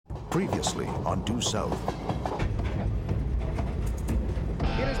Previously on Due South.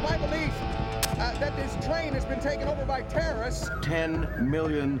 It is my belief that this train has been taken over by terrorists. $10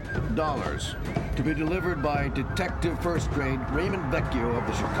 million to be delivered by Detective First Grade Raymond Vecchio of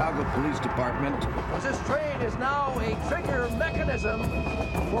the Chicago Police Department. This train is now a trigger mechanism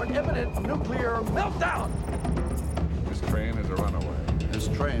for an imminent nuclear meltdown. This train is a runaway. This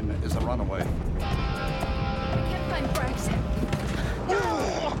train is a runaway. I can't find brakes.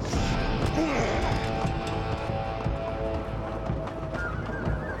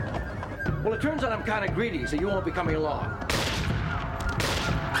 Well, it turns out I'm kind of greedy, so you won't be coming along.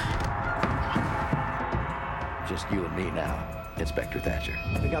 Just you and me now, Inspector Thatcher.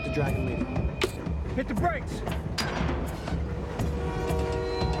 We got the Dragon Lady. Hit the brakes.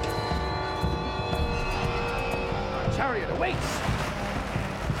 Chariot awaits.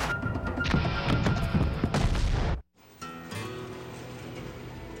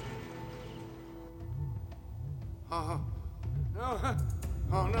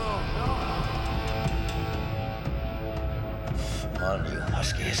 On you,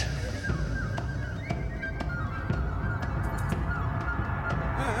 Huskies.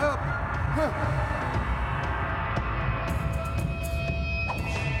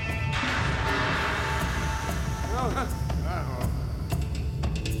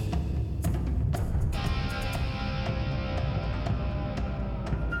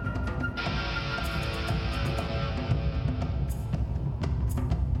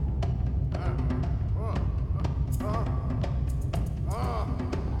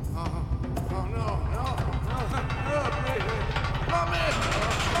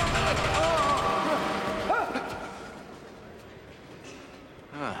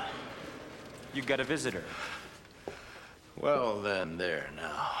 You got a visitor. Well, then, there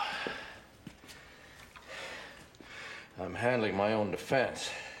now. I'm handling my own defense.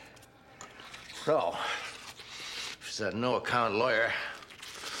 So, he's a no-account lawyer.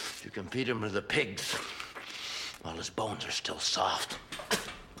 You can beat him to the pigs while his bones are still soft.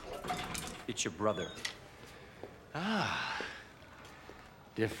 It's your brother. Ah.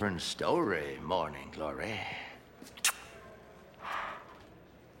 Different story, Morning Glory.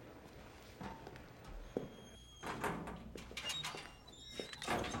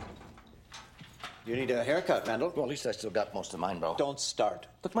 You need a haircut, Mandel. Well, at least I still got most of mine, bro. Don't start.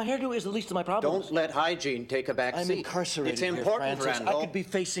 Look, my hairdo is the least of my problems. Don't let hygiene take a back I'm seat. incarcerated. It's important, here, Francis. Randall. I could be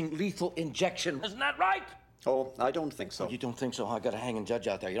facing lethal injection. Isn't that right? Oh, I don't think so. You don't think so? I got a hanging judge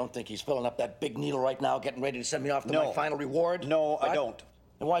out there. You don't think he's filling up that big needle right now, getting ready to send me off to my final reward? No, What? I don't.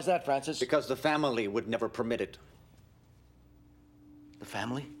 And why is that, Francis? Because the family would never permit it. The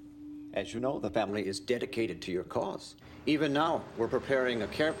family? As you know, the family is dedicated to your cause. Even now, we're preparing a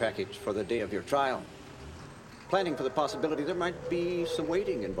care package for the day of your trial. Planning for the possibility there might be some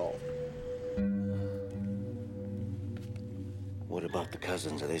waiting involved. What about the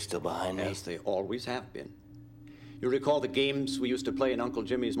cousins? Are they still behind me? As they always have been. You recall the games we used to play in Uncle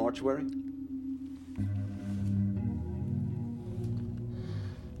Jimmy's mortuary?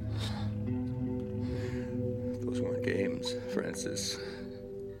 Those weren't games, Francis.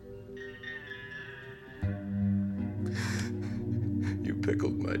 You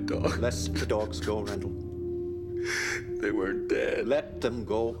pickled my dog. Let the dogs go, Randall. They weren't dead. Let them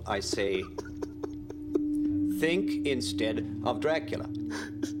go, I say. Think instead of Dracula.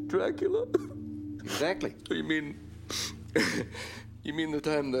 Dracula? Exactly. You mean... you mean the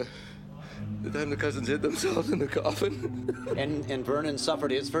time the cousins hid themselves in the coffin? And Vernon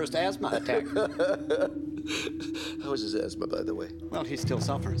suffered his first asthma attack. How is his asthma, by the way? Well, he still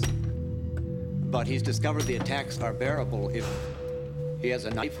suffers. But he's discovered the attacks are bearable if he has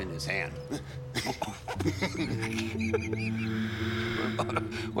a knife in his hand.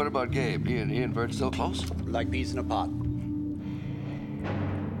 What about Gabe? He and Vern still close? Like peas in a pot.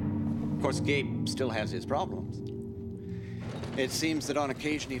 Of course, Gabe still has his problems. It seems that on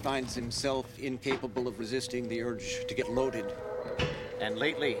occasion he finds himself incapable of resisting the urge to get loaded. And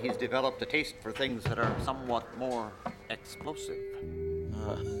lately he's developed a taste for things that are somewhat more explosive.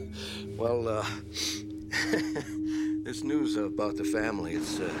 This news about the family,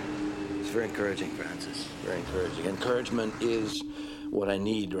 it's very encouraging, Francis. Very encouraging. Encouragement is what I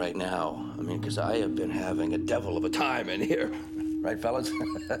need right now. I mean, because I have been having a devil of a time in here. Right, fellas?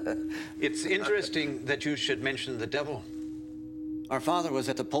 It's interesting that you should mention the devil. Our father was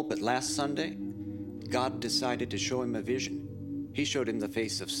at the pulpit last Sunday. God decided to show him a vision. He showed him the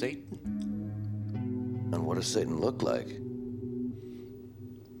face of Satan. And what does Satan look like?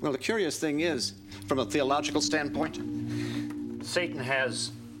 Well, the curious thing is, from a theological standpoint, Satan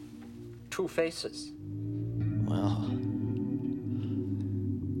has two faces. Well,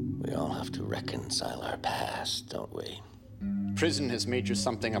 we have to reconcile our past, don't we? Prison has made you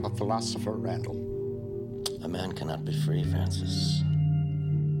something of a philosopher, Randall. A man cannot be free, Francis,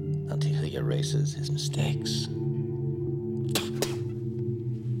 until he erases his mistakes.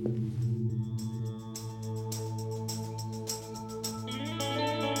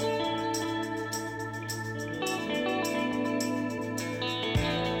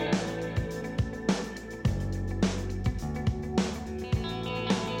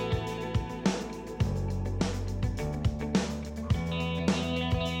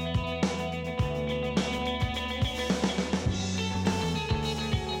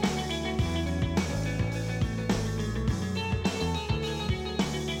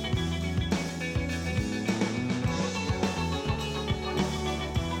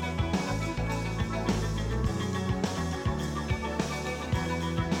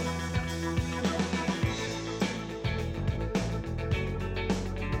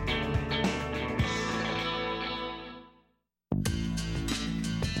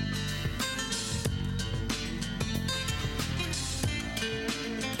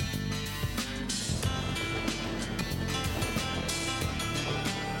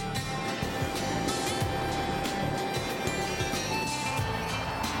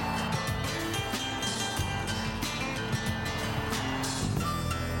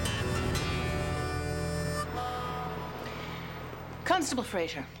 Constable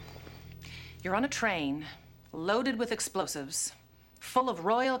Fraser, you're on a train loaded with explosives, full of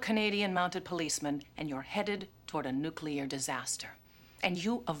Royal Canadian Mounted Policemen, and you're headed toward a nuclear disaster. And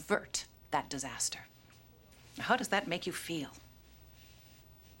you avert that disaster. How does that make you feel?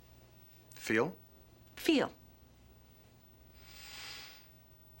 Feel? Feel.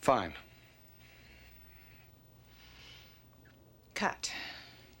 Fine. Cut.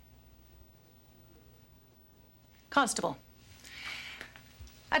 Constable,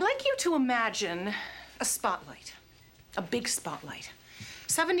 I'd like you to imagine a spotlight, a big spotlight.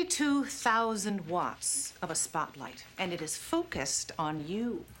 72,000 watts of a spotlight, and it is focused on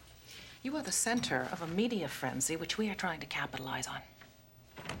you. You are the center of a media frenzy which we are trying to capitalize on.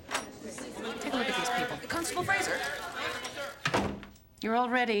 Take a look at these people. Constable Fraser. You're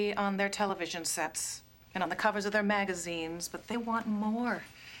already on their television sets and on the covers of their magazines, but they want more.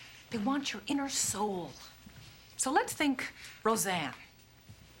 They want your inner soul. So let's think Roseanne.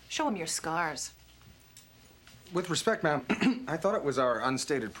 Show them your scars. With respect, ma'am, I thought it was our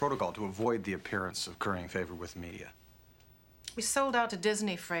unstated protocol to avoid the appearance of currying favor with the media. We sold out to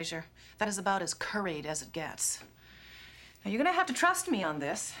Disney, Fraser. That is about as curried as it gets. Now, you're gonna have to trust me on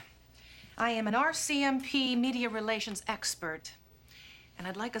this. I am an RCMP media relations expert, and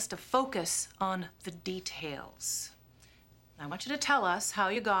I'd like us to focus on the details. I want you to tell us how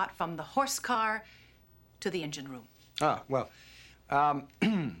you got from the horse car to the engine room.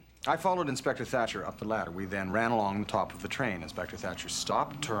 I followed Inspector Thatcher up the ladder. We then ran along the top of the train. Inspector Thatcher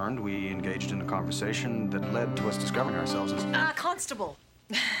stopped, turned. We engaged in a conversation that led to us discovering ourselves as... Constable.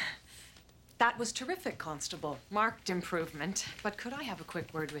 That was terrific, Constable. Marked improvement. But could I have a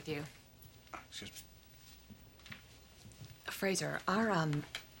quick word with you? Excuse me. Fraser,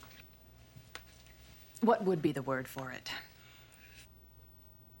 what would be the word for it?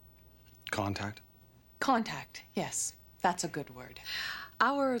 Contact? Contact, yes. That's a good word.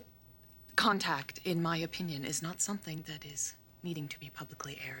 Our contact, in my opinion, is not something that is needing to be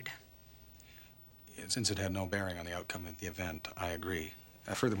publicly aired. Since it had no bearing on the outcome of the event, I agree.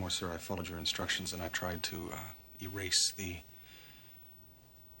 Furthermore, sir, I followed your instructions and I tried to erase the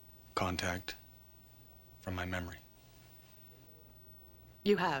contact from my memory.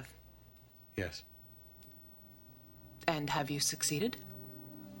 You have? Yes. And have you succeeded?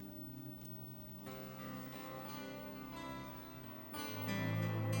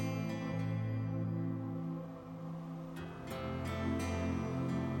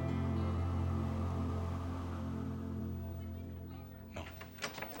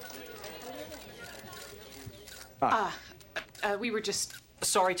 We were just...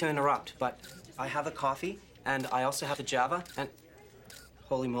 Sorry to interrupt, but I have the coffee, and I also have the Java, and...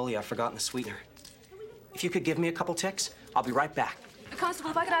 Holy moly, I've forgotten the sweetener. If you could give me a couple ticks, I'll be right back. Constable,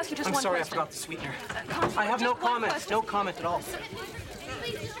 if I could ask you just one question. I'm sorry, I forgot the sweetener. I have no comment. No comment at all.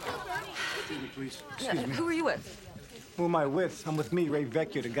 Please, excuse me. Who are you with? Who am I with? I'm with me, Ray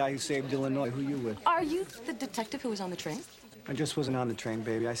Vecchio, the guy who saved Illinois. Who you with? Are you the detective who was on the train? I just wasn't on the train,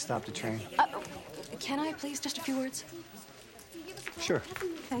 baby. I stopped the train. Can I please just a few words? Sure.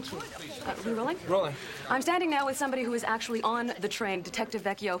 Thank you. Are we rolling? Rolling. I'm standing now with somebody who is actually on the train, Detective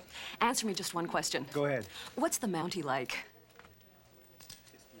Vecchio. Answer me just one question. Go ahead. What's the Mountie like?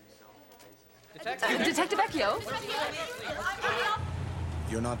 Detective Detective Vecchio?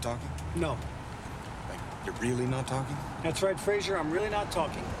 You're not talking? No. Like, you're really not talking? That's right, Fraser. I'm really not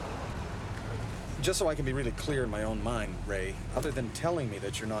talking. Just so I can be really clear in my own mind, Ray, other than telling me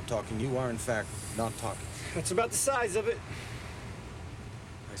that you're not talking, you are, in fact, not talking. That's about the size of it.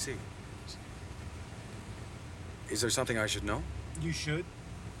 I see. Is there something I should know? You should.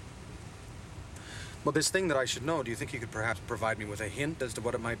 Well, this thing that I should know, do you think you could perhaps provide me with a hint as to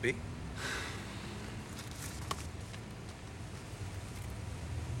what it might be?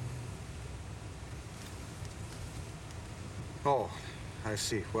 Oh, I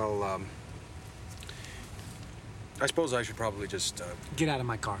see. Well, I suppose I should probably just, Get out of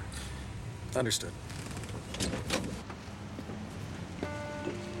my car. Understood.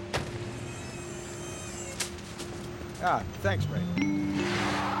 Ah, thanks, Ray.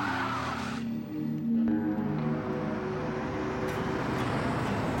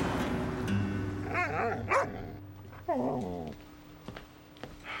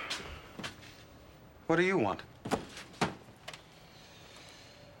 What do you want?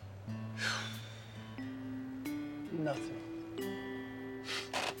 Nothing.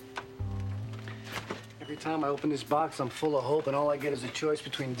 Every time I open this box, I'm full of hope, and all I get is a choice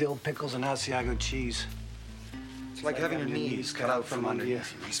between dill pickles and Asiago cheese. It's like having your knees cut out from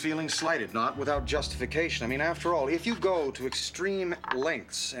underneath you. He's feeling slighted, not without justification. I mean, after all, if you go to extreme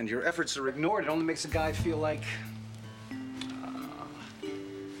lengths and your efforts are ignored, It only makes a guy feel like...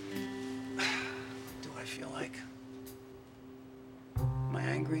 do I feel like? Am I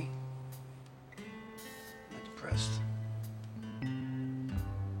angry? Am I depressed? Am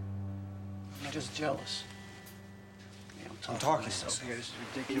I just jealous? Yeah, I'm talking to myself here. This is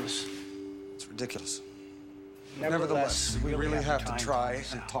ridiculous. It's ridiculous. Nevertheless, we really have to time try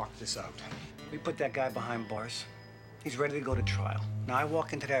this and out. talk this out. We put that guy behind bars. He's ready to go to trial. Now, I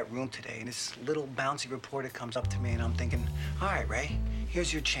walk into that room today, and this little bouncy reporter comes up to me, and I'm thinking, all right, Ray,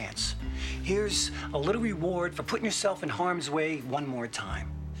 here's your chance. Here's a little reward for putting yourself in harm's way one more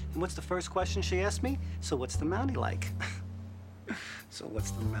time. And what's the first question she asked me? So what's the Mountie like? So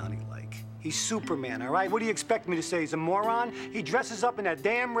what's the Mountie like? He's Superman, all right? What do you expect me to say? He's a moron? He dresses up in that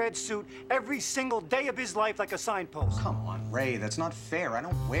damn red suit every single day of his life like a signpost. Come on, Ray, that's not fair. I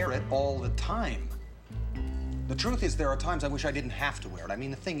don't wear it all the time. The truth is, there are times I wish I didn't have to wear it. I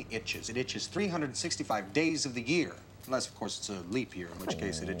mean, the thing itches. It itches 365 days of the year. Unless, of course, it's a leap year, in which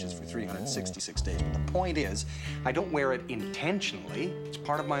case it itches for 366 days. But the point is, I don't wear it intentionally. It's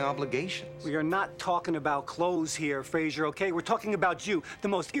part of my obligations. We are not talking about clothes here, Fraser, okay? We're talking about you, the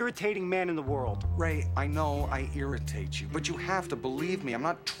most irritating man in the world. Ray, I know I irritate you, but you have to believe me. I'm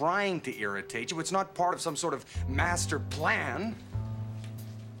not trying to irritate you. It's not part of some sort of master plan.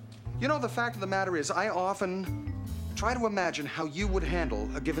 You know, the fact of the matter is, I often try to imagine how you would handle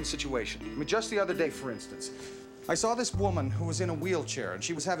a given situation. I mean, just the other day, for instance, I saw this woman who was in a wheelchair, and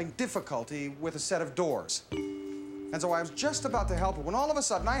she was having difficulty with a set of doors. And so I was just about to help her when all of a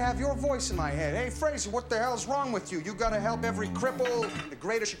sudden I have your voice in my head. Hey, Fraser, what the hell's wrong with you? You gotta help every cripple in the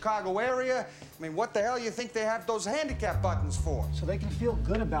greater Chicago area? I mean, what the hell you think they have those handicap buttons for? So they can feel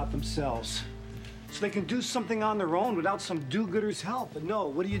good about themselves. So they can do something on their own without some do-gooder's help. But no,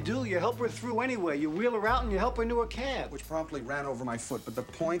 what do? You help her through anyway. You wheel her out and you help her into a cab. Which promptly ran over my foot. But the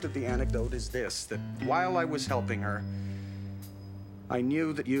point of the anecdote is this, that while I was helping her, I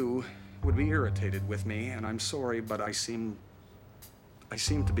knew that you would be irritated with me, and I'm sorry, but I seem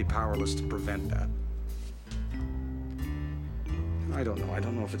to be powerless to prevent that. I don't know. I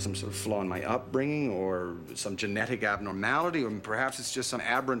don't know if it's some sort of flaw in my upbringing or some genetic abnormality, or perhaps it's just some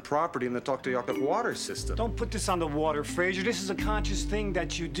aberrant property in the Tuktoyaktuk water system. Don't put this on the water, Fraser. This is a conscious thing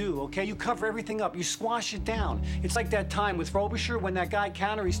that you do, okay? You cover everything up. You squash it down. It's like that time with Frobisher when that guy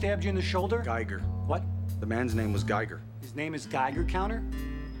Counter, he stabbed you in the shoulder. Geiger. What? The man's name was Geiger. His name is Geiger Counter?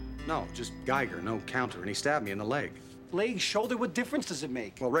 No, just Geiger, no Counter, and he stabbed me in the leg. Leg, shoulder, what difference does it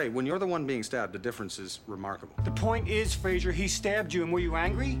make? Well, Ray, when you're the one being stabbed, the difference is remarkable. The point is, Fraser, he stabbed you, and were you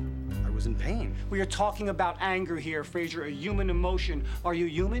angry? I was in pain. We are talking about anger here, Fraser, a human emotion. Are you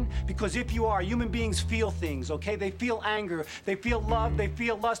human? Because if you are, human beings feel things, okay? They feel anger, they feel love, they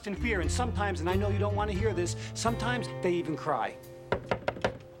feel lust and fear, and sometimes, and I know you don't want to hear this, sometimes they even cry.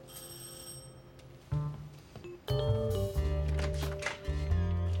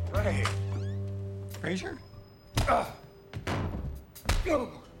 Ray. Fraser?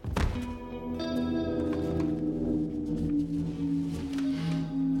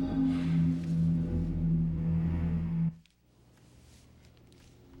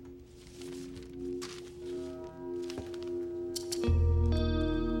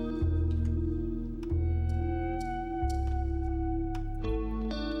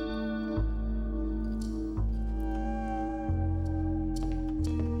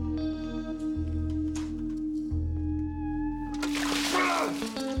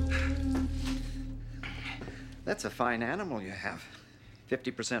 That's a fine animal you have.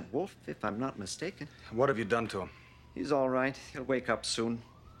 50% wolf, if I'm not mistaken. What have you done to him? He's all right. He'll wake up soon.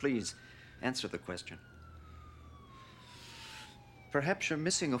 Please, answer the question. Perhaps you're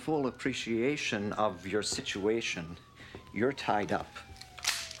missing a full appreciation of your situation. You're tied up.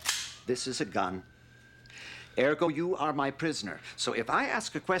 This is a gun. Ergo, you are my prisoner. So if I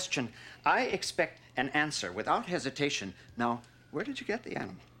ask a question, I expect an answer without hesitation. Now, where did you get the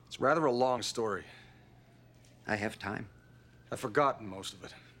animal? It's rather a long story. I have time. I've forgotten most of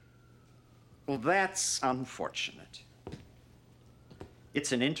it. Well, that's unfortunate.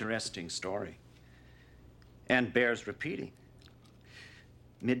 It's an interesting story and bears repeating.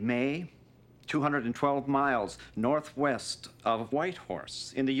 Mid-May, 212 miles northwest of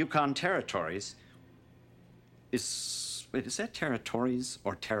Whitehorse in the Yukon Territories. Is that territories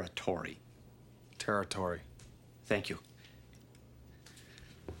or territory? Territory. Thank you.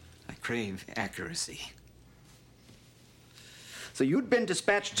 I crave accuracy. So you'd been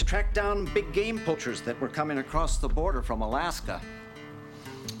dispatched to track down big game poachers that were coming across the border from Alaska.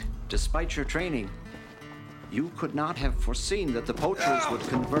 Despite your training, you could not have foreseen that the poachers would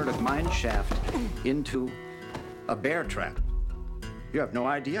convert a mine shaft into a bear trap. You have no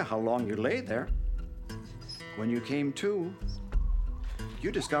idea how long you lay there. When you came to,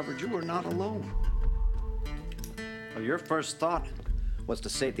 you discovered you were not alone. Well, your first thought was to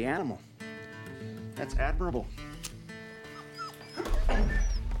save the animal. That's admirable.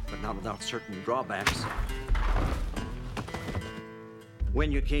 But not without certain drawbacks.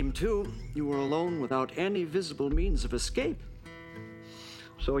 When you came to, you were alone without any visible means of escape.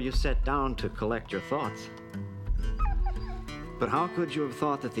 So you sat down to collect your thoughts. But how could you have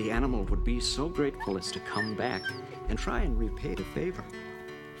thought that the animal would be so grateful as to come back and try and repay the favor?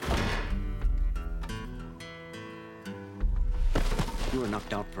 You were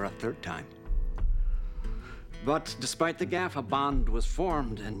knocked out for a third time. But despite the gaffe, a bond was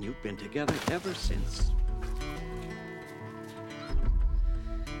formed, and you've been together ever since.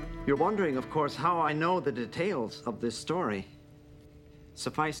 You're wondering, of course, how I know the details of this story.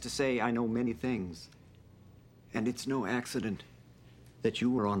 Suffice to say, I know many things. And it's no accident that you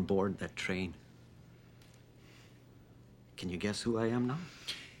were on board that train. Can you guess who I am now?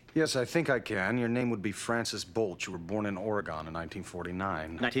 Yes, I think I can. Your name would be Francis Bolt. You were born in Oregon in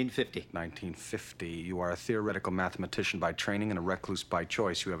 1949. 1950. 1950. You are a theoretical mathematician by training and a recluse by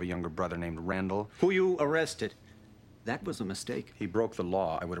choice. You have a younger brother named Randall. Who you arrested. That was a mistake. He broke the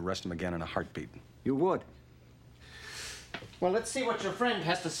law. I would arrest him again in a heartbeat. You would. Well, let's see what your friend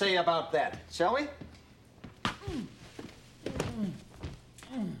has to say about that, shall we?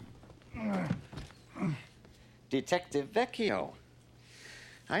 Detective Vecchio.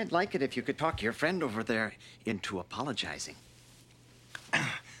 I'd like it if you could talk your friend over there into apologizing. Well,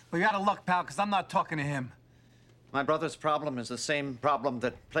 you gotta luck, pal, because I'm not talking to him. My brother's problem is the same problem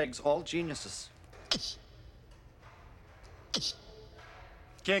that plagues all geniuses.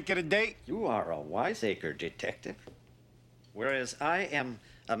 Can't get a date? You are a wiseacre, detective. Whereas I am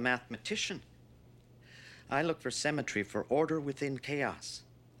a mathematician. I look for symmetry, for order within chaos.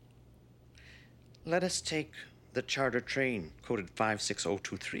 Let us take the charter train, coded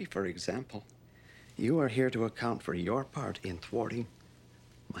 56023, for example. You are here to account for your part in thwarting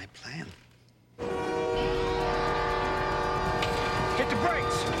my plan. Hit the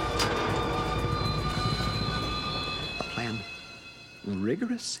brakes! A plan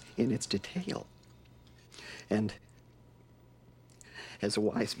rigorous in its detail. And as a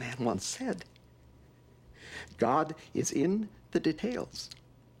wise man once said, God is in the details.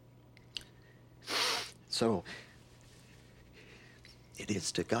 So, it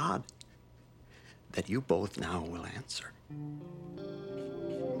is to God that you both now will answer.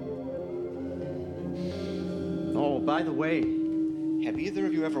 Oh, by the way, have either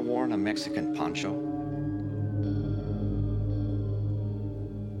of you ever worn a Mexican poncho?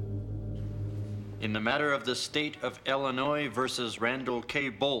 In the matter of the state of Illinois versus Randall K.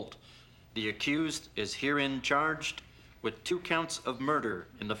 Bolt, the accused is herein charged with 2 counts of murder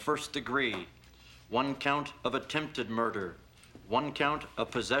in the first degree, 1 count of attempted murder, 1 count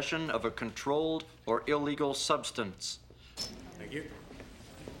of possession of a controlled or illegal substance. Thank you.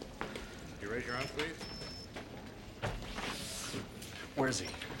 You raise your arms, please. Where's he?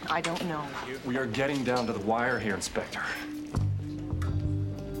 I don't know. We are getting down to the wire here, Inspector.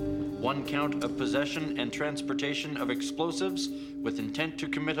 1 count of possession and transportation of explosives with intent to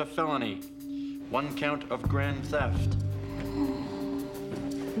commit a felony. 1 count of grand theft.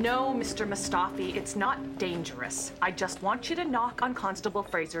 No, Mr. Mustafi, it's not dangerous. I just want you to knock on Constable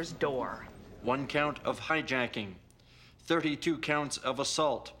Fraser's door. 1 count of hijacking. 32 counts of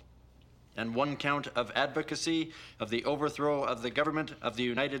assault. and 1 count of advocacy of the overthrow of the government of the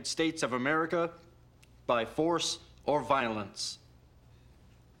United States of America by force or violence.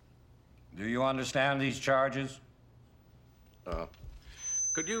 Do you understand these charges?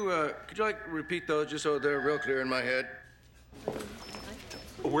 Could you like repeat those just so they're real clear in my head?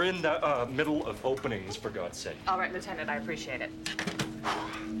 We're in the middle of openings, for God's sake. All right, Lieutenant, I appreciate it.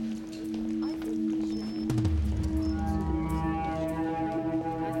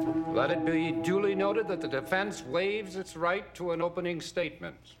 Let it be duly noted that the defense waives its right to an opening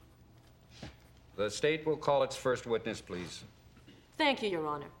statement. The state will call its first witness, please. Thank you, Your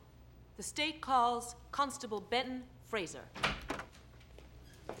Honor. The state calls Constable Benton Fraser.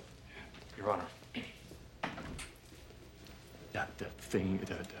 Your Honor. That thing,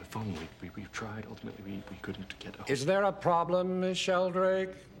 the phone, we've tried. Ultimately, we couldn't get a... Is there a problem, Miss Sheldrake?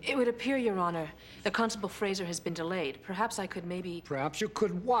 It would appear, Your Honor, that Constable Fraser has been delayed. Perhaps I could maybe... Perhaps you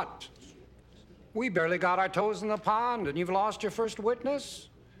could what? We barely got our toes in the pond, and you've lost your first witness?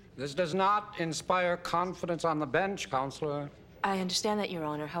 This does not inspire confidence on the bench, Counselor. I understand that, Your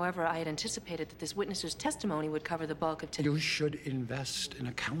Honor. However, I had anticipated that this witness's testimony would cover the bulk of today. You should invest in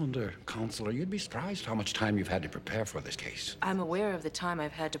a calendar, Counselor. You'd be surprised how much time you've had to prepare for this case. I'm aware of the time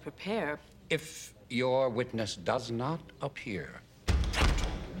I've had to prepare. If your witness does not appear...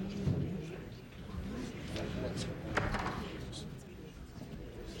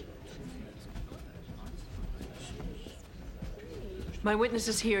 My witness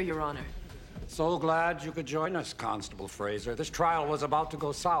is here, Your Honor. So glad you could join us, Constable Fraser. This trial was about to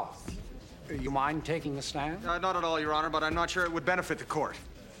go south. You mind taking the stand? Not at all, Your Honor, but I'm not sure it would benefit the court.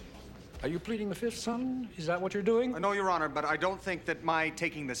 Are you pleading the Fifth, son? Is that what you're doing? No, Your Honor, but I don't think that my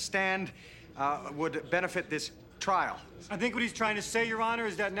taking the stand would benefit this trial. I think what he's trying to say, Your Honor,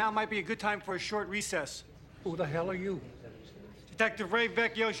 is that now might be a good time for a short recess. Who the hell are you? Detective Ray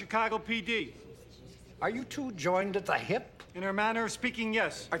Vecchio, Chicago PD. Are you two joined at the hip? In her manner of speaking,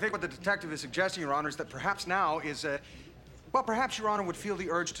 yes. I think what the detective is suggesting, Your Honor, is that perhaps now is, well, perhaps Your Honor would feel the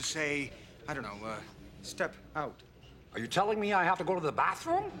urge to say, I don't know, step out. Are you telling me I have to go to the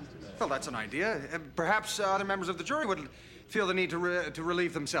bathroom? Well, that's an idea. Perhaps other members of the jury would feel the need to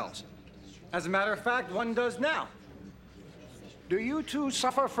relieve themselves. As a matter of fact, one does now. Do you two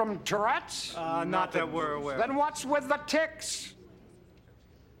suffer from Tourette's? Not that we're aware. Then what's with the tics?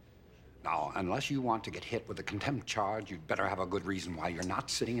 Now, unless you want to get hit with a contempt charge, you'd better have a good reason why you're not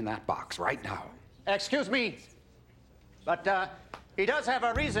sitting in that box right now. Excuse me, but he does have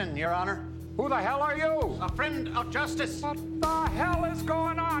a reason, Your Honor. Who the hell are you? A friend of justice. What the hell is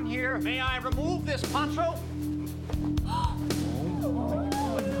going on here? May I remove this poncho?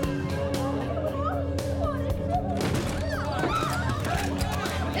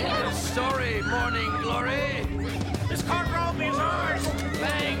 Story, morning glory. This courtroom is ours.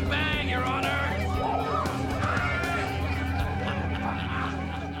 Bang, bang, Your Honor.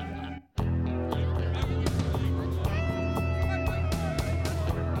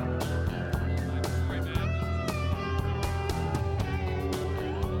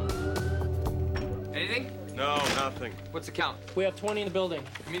 Anything? No, nothing. What's the count? We have 20 in the building.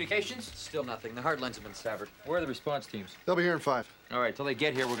 Communications? Still nothing. The hard lines have been severed. Where are the response teams? They'll be here in 5. All right, till they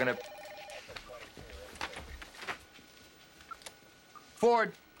get here, we're gonna...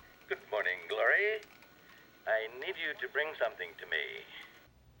 Ford. Good morning, Glory. I need you to bring something to me.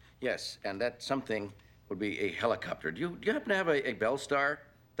 Yes, and that something would be a helicopter. Do you happen to have a Bell Star?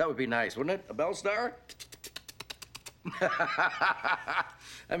 That would be nice, wouldn't it? A Bell Star?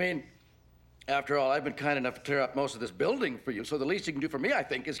 I mean, after all, I've been kind enough to tear up most of this building for you, so the least you can do for me, I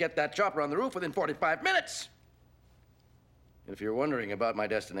think, is get that chopper on the roof within 45 minutes. And if you're wondering about my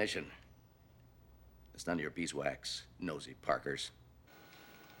destination, it's none of your beeswax, nosy Parkers.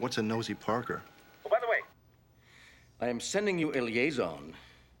 What's a nosy Parker? Oh, by the way, I am sending you a liaison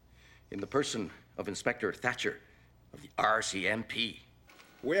in the person of Inspector Thatcher of the RCMP.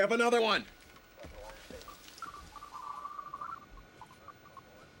 We have another one.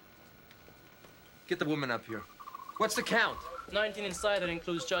 Get the woman up here. What's the count? 19 inside. That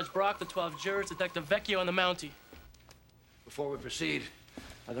includes Judge Brock, the 12 jurors, Detective Vecchio, and the Mountie. Before we proceed,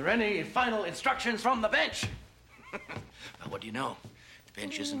 are there any final instructions from the bench? Well, what do you know? The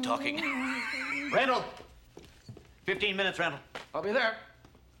bench isn't talking. Randall. 15 minutes, Randall. I'll be there.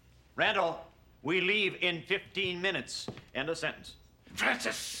 Randall, we leave in 15 minutes. End of sentence.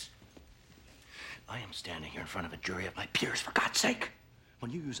 Francis! I am standing here in front of a jury of my peers, for God's sake.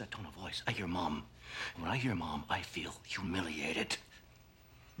 When you use that tone of voice, I hear Mom. And when I hear Mom, I feel humiliated.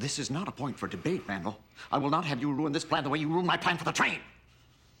 This is not a point for debate, Randall. I will not have you ruin this plan the way you ruined my plan for the train.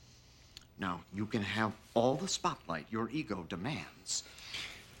 Now, you can have all the spotlight your ego demands.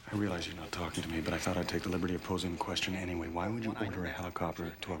 I realize you're not talking to me, but I thought I'd take the liberty of posing the question anyway. Why would you order a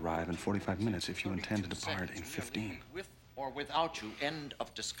helicopter to arrive in 45 minutes if you intend to depart in 15? With or without you, end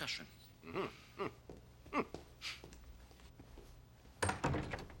of discussion.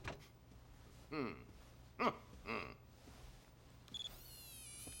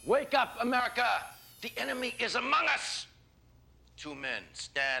 Wake up, America! The enemy is among us! 2 men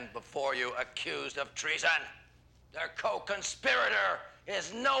stand before you accused of treason. Their co-conspirator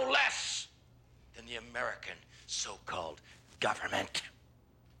is no less than the American so-called government,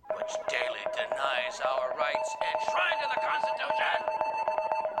 which daily denies our rights enshrined in the Constitution.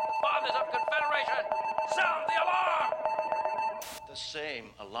 Fathers of Confederation, sound the alarm! The same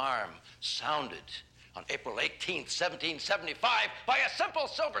alarm sounded on April 18th, 1775, by a simple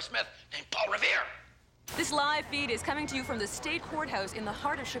silversmith named Paul Revere. This live feed is coming to you from the state courthouse in the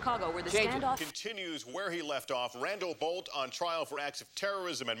heart of Chicago, where the standoff continues where he left off. Randall Bolt on trial for acts of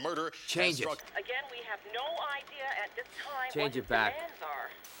terrorism and murder. Change it. Again, we have no idea at this time Change what it back. the demands are.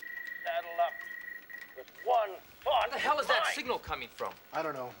 Saddle up with one thought. Where the hell is that signal coming from? I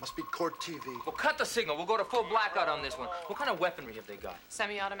don't know. Must be court TV. Well, cut the signal. We'll go to full blackout on this one. What kind of weaponry have they got?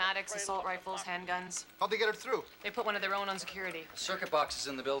 Semi-automatics, assault rifles, handguns. How'd they get it through? They put one of their own on security. Circuit box is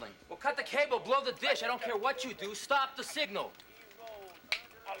in the building. Well, cut the cable, blow the dish. I don't care what you do. Stop the signal.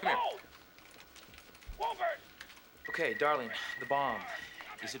 Come here. Okay, darling, the bomb.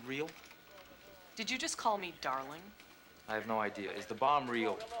 Is it real? Did you just call me darling? I have no idea. Is the bomb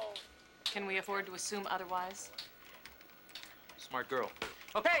real? Can we afford to assume otherwise? Smart girl.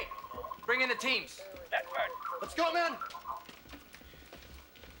 Okay, bring in the teams. Let's go, men!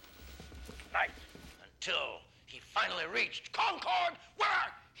 Nice. Until he finally reached Concord, where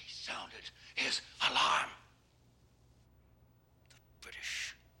he sounded his alarm. The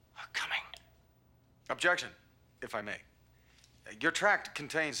British are coming. Objection, if I may. Your tract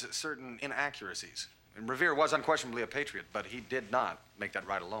contains certain inaccuracies. And Revere was unquestionably a patriot, but he did not make that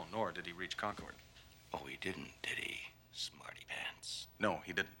ride alone, nor did he reach Concord. Oh, he didn't, did he? Smarty pants. No,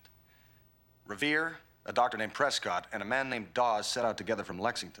 he didn't. Revere, a doctor named Prescott, and a man named Dawes set out together from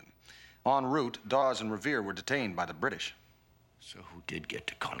Lexington. En route, Dawes and Revere were detained by the British. So who did get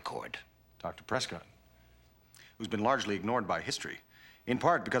to Concord? Dr. Prescott, who's been largely ignored by history, in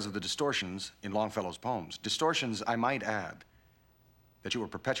part because of the distortions in Longfellow's poems. Distortions, I might add, that you were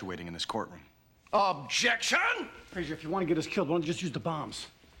perpetuating in this courtroom. Objection! Fraser, if you want to get us killed, why don't you just use the bombs?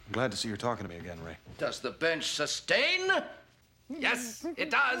 I'm glad to see you're talking to me again, Ray. Does the bench sustain? Yes, it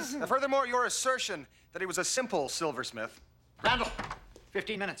does. And furthermore, your assertion that he was a simple silversmith. Randall,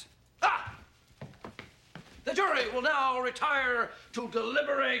 15 minutes. The jury will now retire to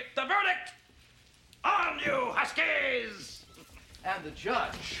deliberate the verdict on you, Huskies! And the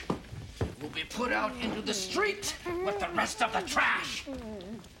judge will be put out into the street with the rest of the trash.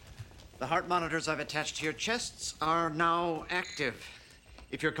 The heart monitors I've attached to your chests are now active.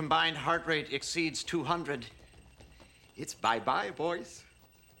 If your combined heart rate exceeds 200, it's bye-bye, boys.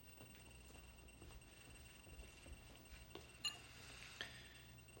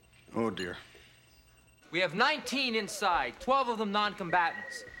 Oh, dear. We have 19 inside, 12 of them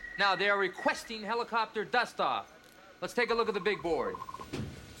non-combatants. Now, they are requesting helicopter dust-off. Let's take a look at the big board.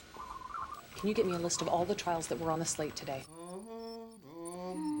 Can you get me a list of all the trials that were on the slate today?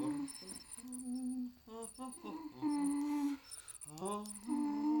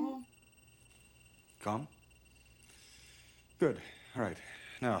 Calm? Good. All right.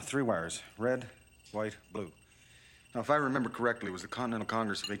 Now, 3 wires. Red, white, blue. Now, if I remember correctly, it was the Continental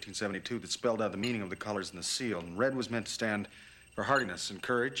Congress of 1872 that spelled out the meaning of the colors in the seal. And red was meant to stand for hardiness and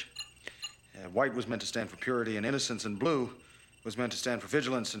courage. White was meant to stand for purity and innocence. And blue was meant to stand for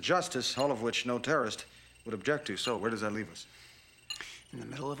vigilance and justice, all of which no terrorist would object to. So, where does that leave us? In the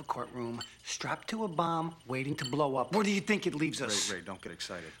middle of a courtroom, strapped to a bomb, waiting to blow up. Where do you think it leaves us? Ray, don't get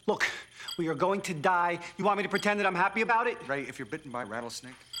excited. Look, we are going to die. You want me to pretend that I'm happy about it? Ray, if you're bitten by a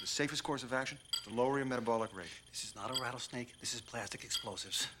rattlesnake, the safest course of action is to lower your metabolic rate. This is not a rattlesnake. This is plastic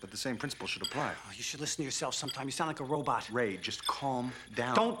explosives. But the same principle should apply. Oh, you should listen to yourself sometime. You sound like a robot. Ray, just calm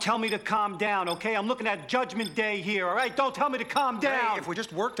down. Don't tell me to calm down, okay? I'm looking at Judgment Day here, all right? Don't tell me to calm down. Ray, if we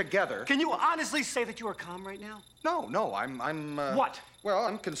just work together... Can you honestly say that you are calm right now? No, I'm What? Well,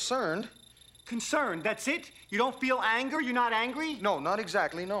 I'm concerned. Concerned, that's it? You don't feel anger? You're not angry? No, not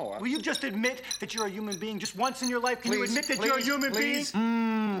exactly, no. Will you just admit that you're a human being just once in your life? Can you admit that you're a human being?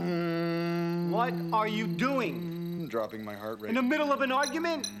 What are you doing? Dropping my heart rate. In the middle of an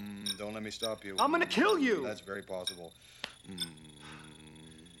argument? Don't let me stop you. I'm gonna kill you. That's very possible. There.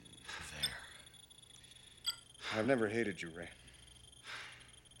 I've never hated you, Ray.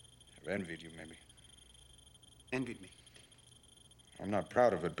 I've envied you, maybe. Envied me. I'm not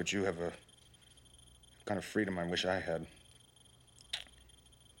proud of it, but you have a kind of freedom I wish I had.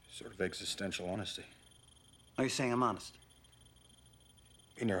 Sort of existential honesty. Are you saying I'm honest?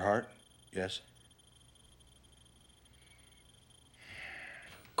 In your heart, yes.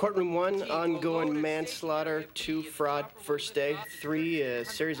 Courtroom 1, ongoing manslaughter. 2, fraud, first day. 3, a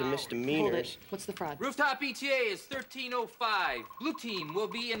series of misdemeanors. What's the fraud? Rooftop ETA is 13:05. Blue team will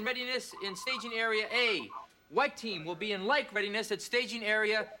be in readiness in staging area A. White team will be in like readiness at staging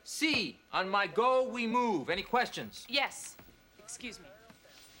area C. On my go, we move. Any questions? Yes. Excuse me.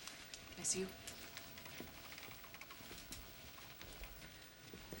 Miss you.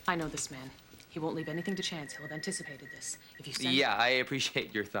 I know this man. He won't leave anything to chance. He'll have anticipated this. If you send... Yeah, I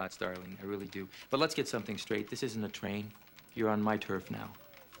appreciate your thoughts, darling. I really do. But let's get something straight. This isn't a train. You're on my turf now.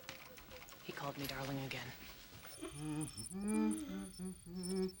 He called me darling again.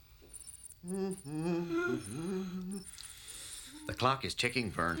 The clock is ticking,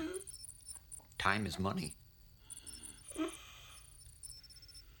 Vern. Time is money.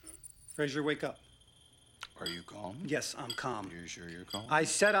 Fraser, wake up. Are you calm? Yes, I'm calm. You sure you're calm? I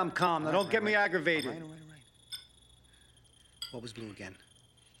said I'm calm. Now don't get me aggravated. All right. What was blue again?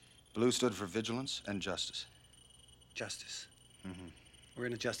 Blue stood for vigilance and justice. Justice. Mm-hmm. We're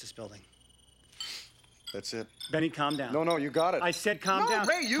in a justice building. That's it. Benny, calm down. No, you got it. I said calm down.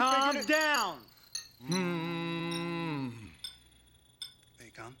 Ray, you calm figured it. down. Are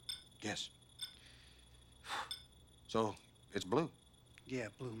you calm? Yes. So, it's blue. Yeah,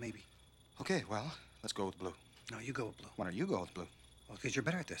 blue, maybe. Okay, well, let's go with blue. No, you go with blue. Why don't you go with blue? Well, because you're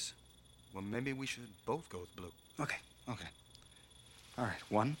better at this. Well, maybe we should both go with blue. Okay. Okay. All right,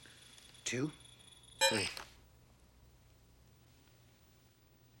 1, 2, 3.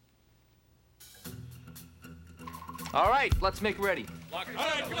 All right, let's make ready. All right, come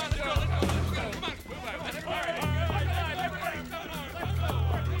on, let's go. Come on.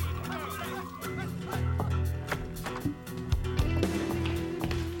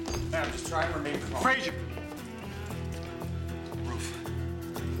 Now, just try and remain calm. Fraser. Roof.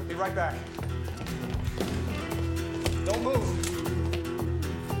 We'll be right back. Don't move.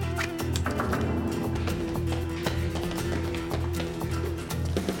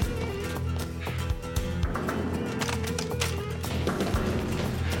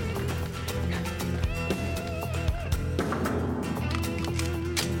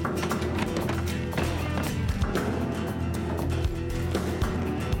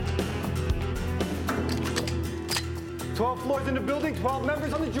 Floors in the building, 12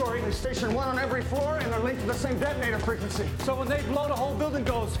 members on the jury. They station 1 on every floor, and they're linked to the same detonator frequency. So when they blow, the whole building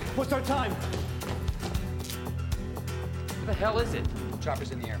goes. What's our time? What the hell is it? Chopper's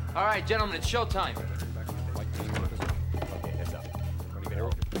in the air. All right, gentlemen, it's showtime.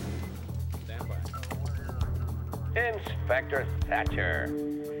 Inspector Thatcher,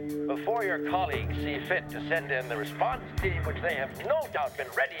 before your colleagues see fit to send in the response team, which they have no doubt been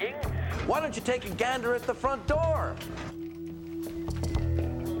readying, why don't you take a gander at the front door?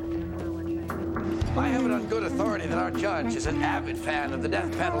 I have it on good authority that our judge is an avid fan of the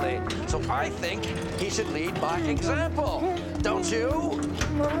death penalty, so I think he should lead by example. Don't you?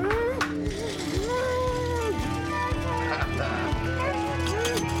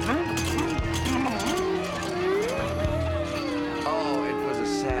 Oh, it was a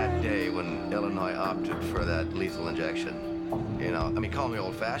sad day when Illinois opted for that lethal injection. You know, I mean, call me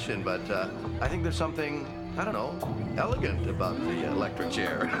old-fashioned, but I think there's something, I don't know, elegant about the electric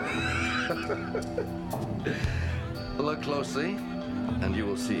chair. Look closely, and you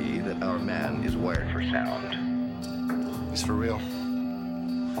will see that our man is wired for sound. It's for real.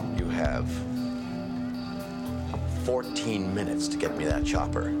 You have 14 minutes to get me that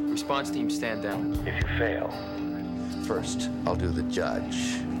chopper. Response team, stand down. If you fail, first I'll do the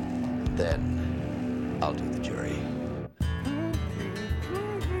judge, then I'll do the jury.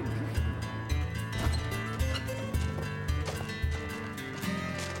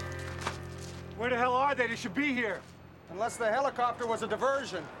 Where the hell are they? They should be here. Unless the helicopter was a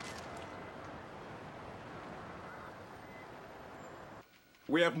diversion.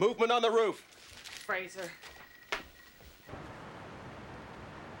 We have movement on the roof. Fraser.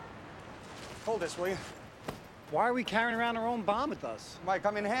 Hold this, will you? Why are we carrying around our own bomb with us? Might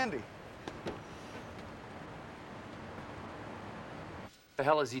come in handy. The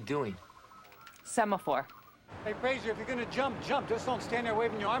hell is he doing? Semaphore. Hey, Fraser, if you're gonna jump, jump. Just don't stand there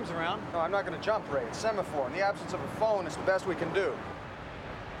waving your arms around. No, I'm not gonna jump, Ray. It's semaphore. In the absence of a phone, it's the best we can do.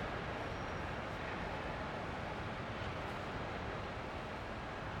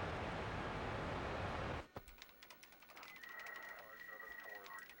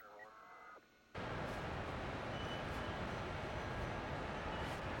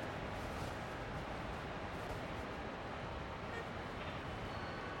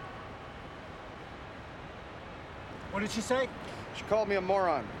 What did she say? She called me a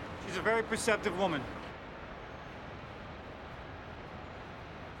moron. She's a very perceptive woman.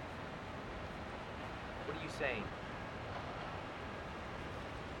 What are you saying?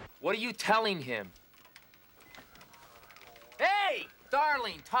 What are you telling him? Hey,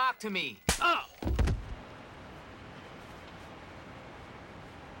 darling, talk to me. Oh!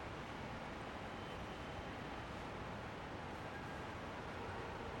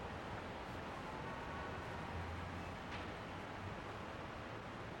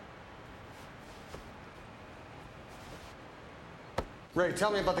 Ray,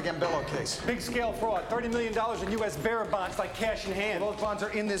 tell me about the Gambello case. Big scale fraud, $30 million in U.S. bearer bonds like cash in hand. Well, those bonds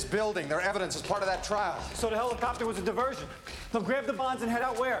are in this building. They're evidence as part of that trial. So the helicopter was a diversion. They'll grab the bonds and head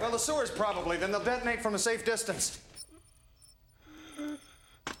out where? Well, the sewers probably. Then they'll detonate from a safe distance.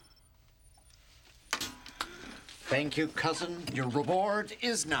 Thank you, cousin. Your reward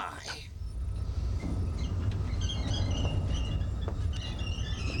is nigh.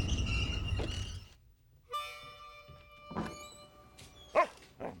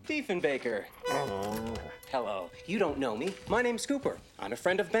 Diefenbaker. Hello. You don't know me. My name's Cooper. I'm a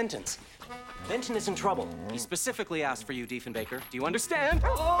friend of Benton's. Benton is in trouble. He specifically asked for you, Diefenbaker. Do you understand?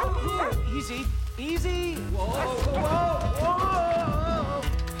 Oh, easy. Easy. Whoa, whoa, whoa.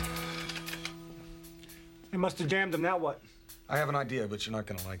 They must have jammed him. Now what? I have an idea, but you're not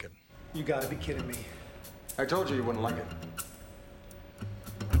gonna like it. You gotta be kidding me. I told you wouldn't like it.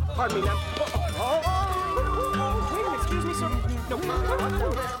 Pardon me, now. Wait a minute, excuse me, sir. No.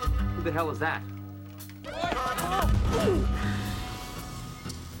 Who the hell is that?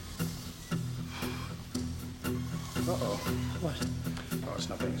 Uh-oh. What? Oh, it's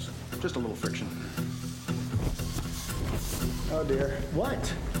nothing. It's just a little friction. Oh, dear.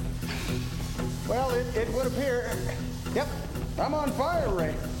 What? Well, it would appear. Yep, I'm on fire,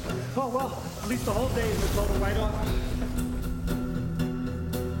 Ray. Oh, well, at least the whole day is total right off.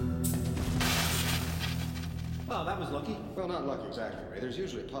 Well, that was lucky. Well, not lucky exactly, Ray. There's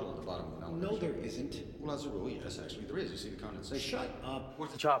usually a puddle at the bottom of an elevator. No, there isn't. Well, that's a rule. Yes, actually, there is. You see the condensation. Shut up.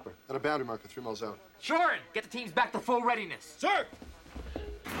 Where's the chopper? At a boundary marker 3 miles out. Shorn! Get the teams back to full readiness. Sir!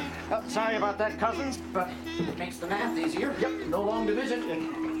 Oh, sorry about that, cousins, but it makes the math easier. Yep, no long division.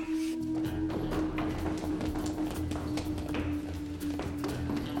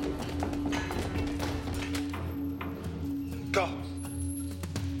 Go.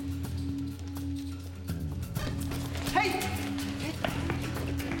 Hey!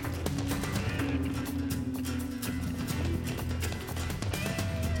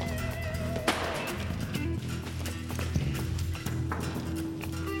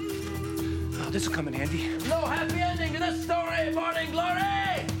 Oh, this will come in handy. No happy ending to this story, Morning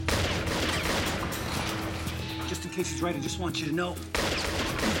Glory! Just in case he's right, I just want you to know.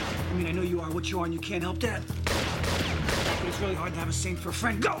 I mean, I know you are what you are and you can't help that. But it's really hard to have a saint for a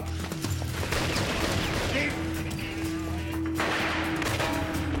friend. Go!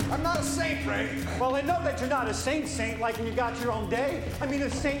 I'm not a saint, Ray. Well, I know that you're not a saint, like when you got your own day. I mean, a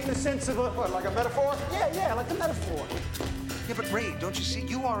saint in the sense of a... What, like a metaphor? Yeah, like a metaphor. Yeah, but Ray, don't you see?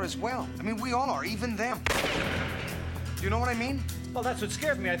 You are as well. I mean, we all are, even them. Do you know what I mean? Well, that's what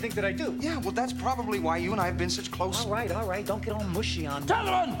scares me. I think that I do. Yeah, well, that's probably why you and I have been such close... All right. Don't get all mushy on me.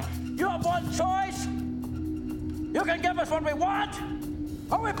 Gentlemen, you have one choice. You can give us what we want,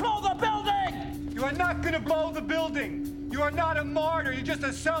 or we blow the building! You are not gonna blow the building. You are not a martyr. You're just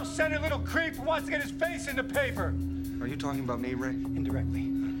a self-centered little creep who wants to get his face in the paper. Are you talking about me, Ray?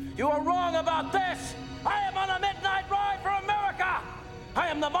 Indirectly. You are wrong about this. I am on a midnight ride for America. I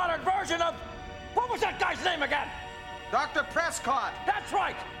am the modern version of... What was that guy's name again? Dr. Prescott. That's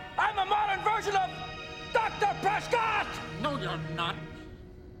right. I'm a modern version of Dr. Prescott. No, you're not.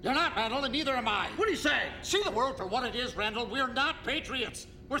 You're not, Randall, and neither am I. What are you saying? See the world for what it is, Randall. We're not patriots.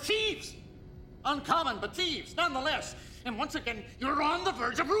 We're thieves. Uncommon, but thieves, nonetheless. And once again, you're on the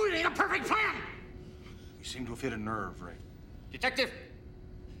verge of ruining a perfect plan. You seem to have hit a nerve, Ray. Detective,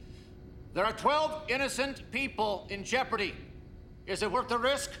 there are 12 innocent people in jeopardy. Is it worth the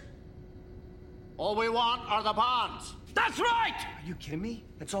risk? All we want are the bonds. That's right! Are you kidding me?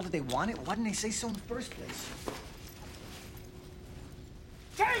 That's all that they wanted? Why didn't they say so in the first place?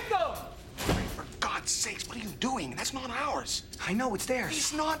 Take them! Ray, for God's sakes, what are you doing? That's not ours. I know, it's theirs.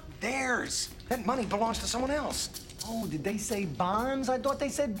 It's not theirs. That money belongs to someone else. Oh, did they say bonds? I thought they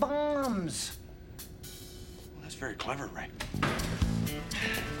said bombs. Well, that's very clever, Ray.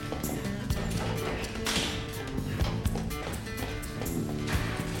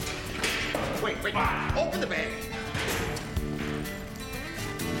 Wait. Open the bag.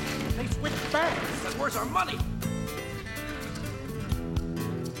 They switched bags. Then where's our money?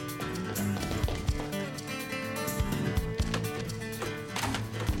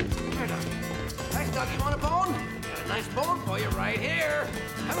 dog, you want a bone? Got a nice bone for you right here.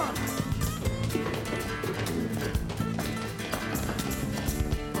 Come on.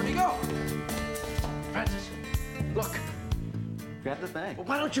 Where'd he go? Francis, look. Grab the bag. Well,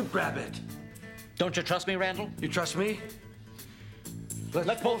 why don't you grab it? Don't you trust me, Randall? You trust me?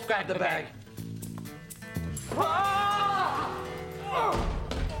 Let's both grab the bag.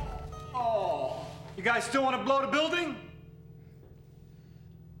 You guys still want to blow the building?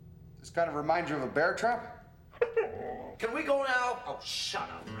 This kind of reminds you of a bear trap? Can we go now? Oh, shut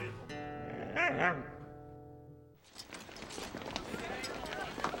up, Randall.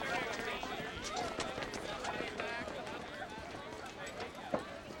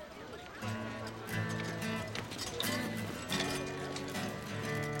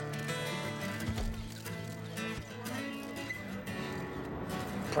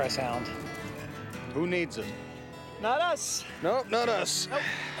 Press hound. Who needs it? Not us. Nope, not us. Nope.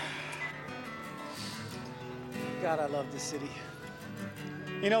 God, I love this city.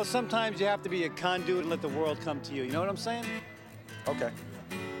 You know, sometimes you have to be a conduit and let the world come to you. You know what I'm saying? Okay.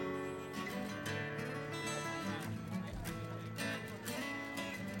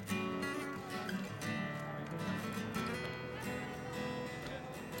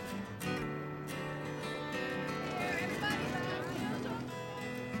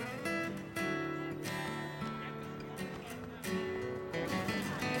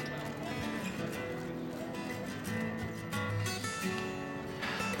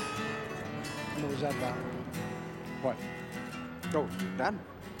 What was that about? What? Oh, that?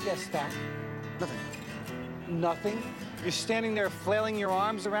 Yes, that. Nothing. Nothing? You're standing there flailing your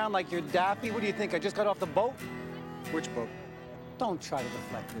arms around like you're Daffy? What do you think? I just got off the boat? Which boat? Don't try to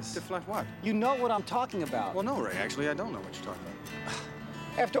deflect this. Deflect what? You know what I'm talking about. Well, no, Ray. Actually, I don't know what you're talking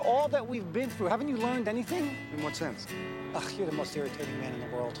about. After all that we've been through, haven't you learned anything? In what sense? Ugh, you're the most irritating man in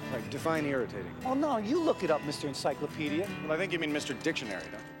the world. Like, define irritating. Oh, no, you look it up, Mr. Encyclopedia. Well, I think you mean Mr. Dictionary,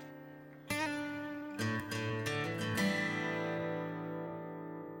 don't you?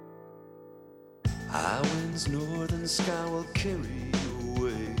 High winds, northern sky will carry you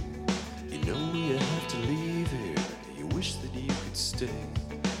away. You know you have to leave here. You wish that you could stay.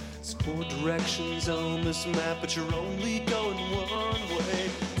 There's 4 directions on this map, but you're only going one